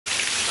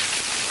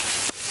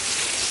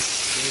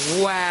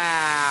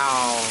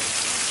Wow.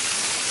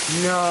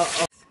 No.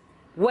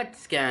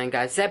 What's going on,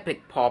 guys?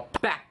 Epic Paul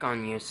back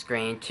on your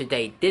screen.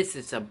 Today, this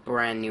is a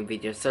brand new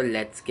video, so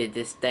let's get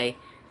this day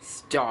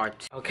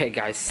started. Okay,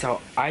 guys,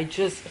 so I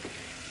just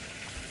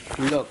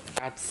looked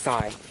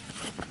outside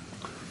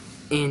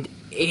and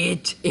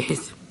it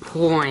is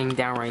pouring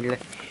down right now.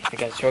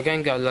 Okay, so we're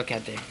gonna go look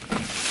at it.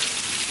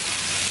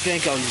 We're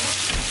gonna go.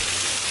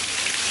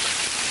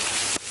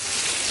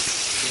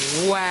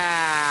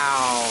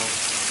 Wow.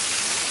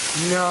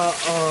 No.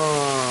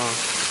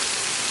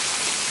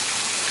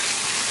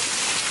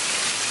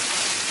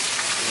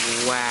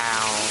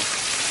 Wow.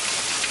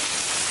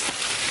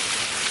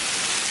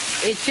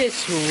 It's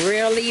just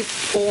really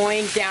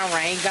pouring down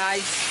rain,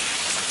 guys.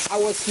 I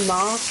was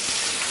not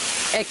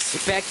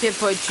expecting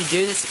for it to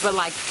do this, but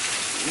like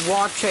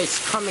water is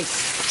coming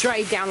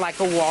straight down like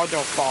a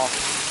waterfall.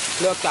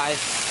 Look, guys.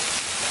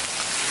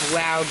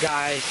 Wow,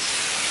 guys.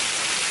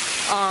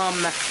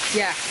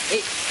 Yeah,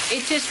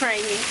 it's just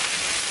raining.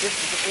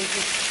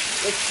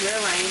 It's real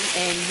rain,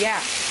 and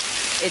yeah,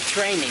 it's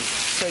raining.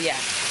 So yeah.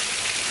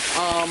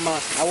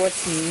 I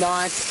was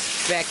not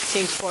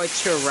expecting for it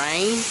to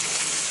rain.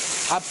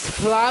 I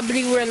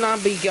probably will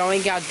not be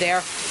going out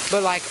there,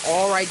 but like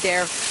all right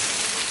there,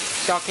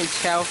 so I can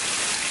tell,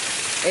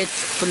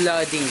 it's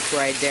flooding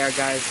right there,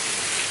 guys.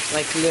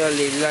 Like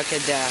literally, look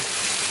at that.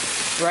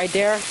 Right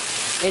there,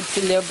 it's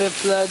a little bit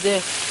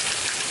flooded.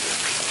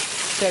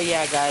 So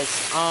yeah, guys,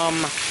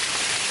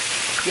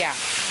 yeah.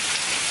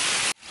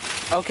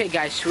 Okay,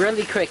 guys,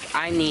 really quick,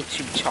 I need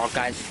to talk,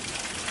 guys.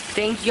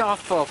 Thank y'all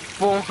for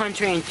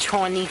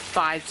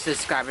 425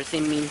 subscribers.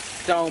 It means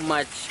so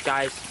much,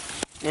 guys.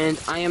 And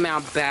I am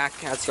out back,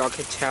 as y'all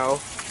can tell.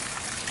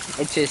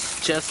 It's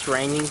just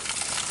raining.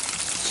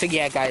 So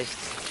yeah, guys.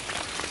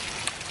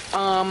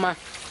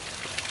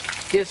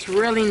 There's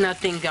really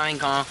nothing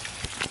going on.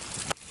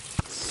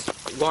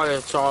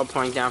 Water's all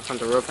pouring down from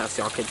the roof, as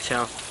y'all can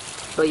tell.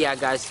 But yeah,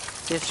 guys,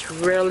 there's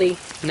really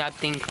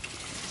nothing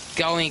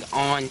going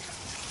on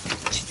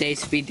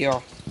today's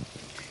video.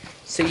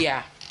 So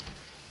yeah.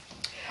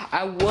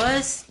 I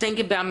was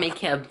thinking about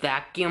making a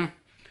vacuum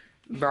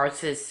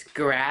versus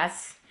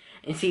grass,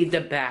 and see if the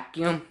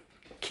vacuum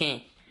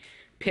can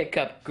pick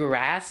up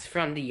grass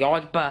from the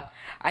yard, but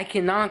I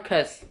cannot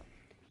because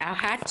I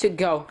had to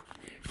go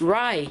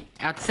right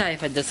outside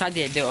if I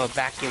decided to do a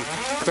vacuum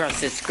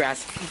versus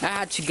grass. I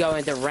had to go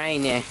in the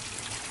rain and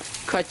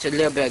cut a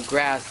little bit of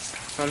grass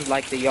from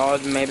like the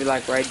yard, maybe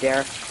like right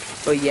there,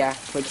 but yeah,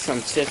 with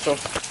some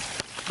scissors.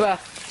 But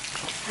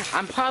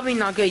I'm probably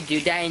not going to do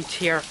that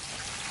until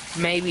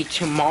maybe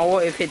tomorrow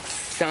if it's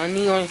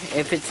sunny, or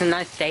if it's a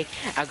nice day,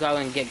 I'll go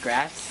and get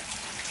grass.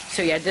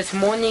 So yeah, this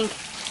morning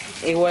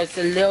it was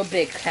a little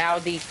bit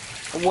cloudy.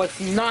 I was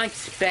not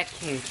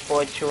expecting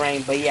for it to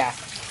rain, but yeah,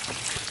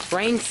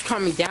 rain's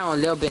coming down a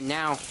little bit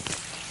now.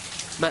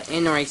 But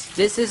anyways,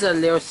 this is a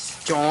little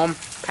storm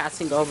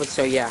passing over,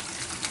 so yeah.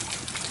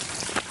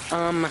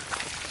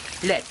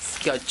 Let's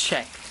go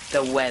check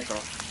the weather.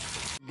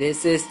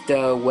 This is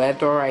the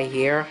weather right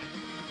here.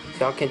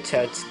 Y'all can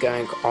tell it's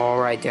going all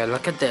right there.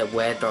 Look at the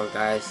weather,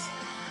 guys.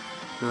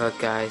 Look,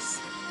 guys.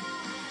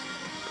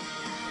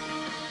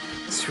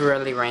 It's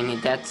really rainy.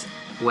 That's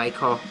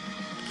Waco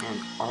and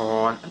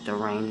all of the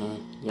rain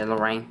and yellow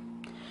rain.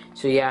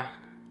 So yeah.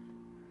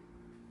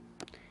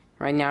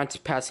 Right now it's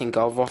passing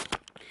over.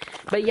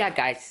 But yeah,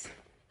 guys.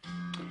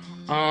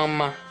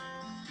 Yeah.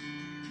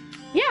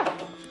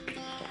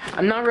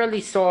 I'm not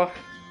really sure.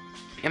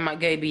 Am I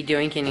gonna be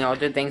doing any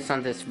other things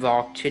on this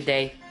vlog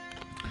today?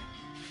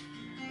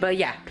 But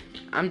yeah,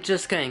 I'm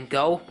just gonna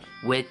go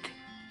with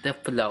the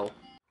flow.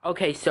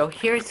 Okay, so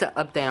here's the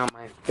update on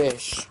my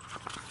fish.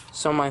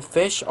 So my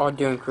fish are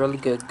doing really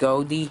good.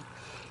 Goldie,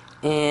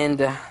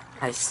 and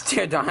I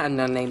still don't have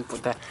no name for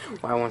that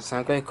white one, so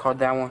I'm gonna call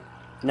that one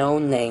No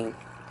Name.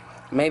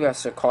 Maybe I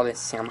should call it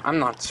Sam. I'm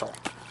not sure.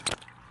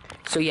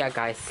 So yeah,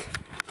 guys.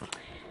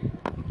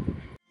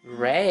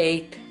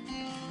 Raid.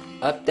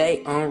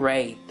 Update on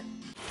Raid.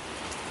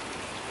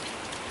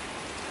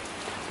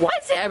 Why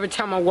is it every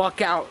time I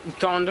walk out,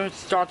 thunder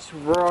starts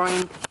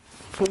roaring?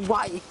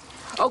 Why?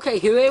 Okay,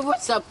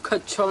 whoever's up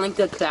controlling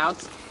the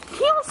clouds, can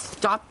you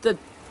stop the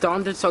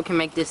thunder so I can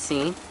make this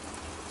scene?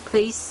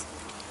 Please?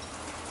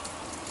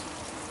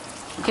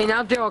 Okay,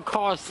 now there are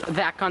cars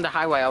back on the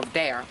highway up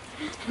there,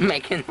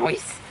 making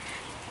noise.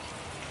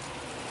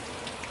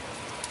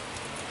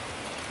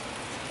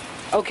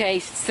 Okay,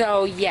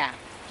 so yeah.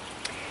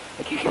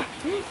 Okay,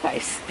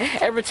 guys,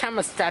 every time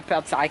I step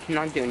outside, I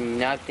cannot do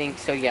nothing,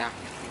 so yeah.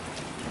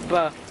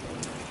 But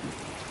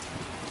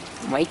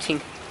I'm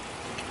waiting.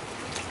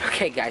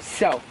 Okay, guys,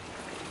 so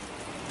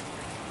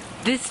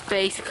this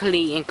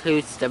basically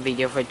includes the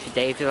video for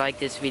today. If you like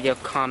this video,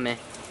 comment,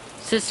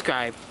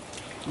 subscribe,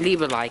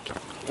 leave a like,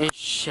 and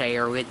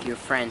share with your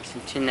friends.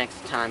 Until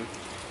next time,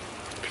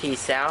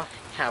 peace out.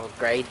 Have a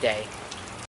great day.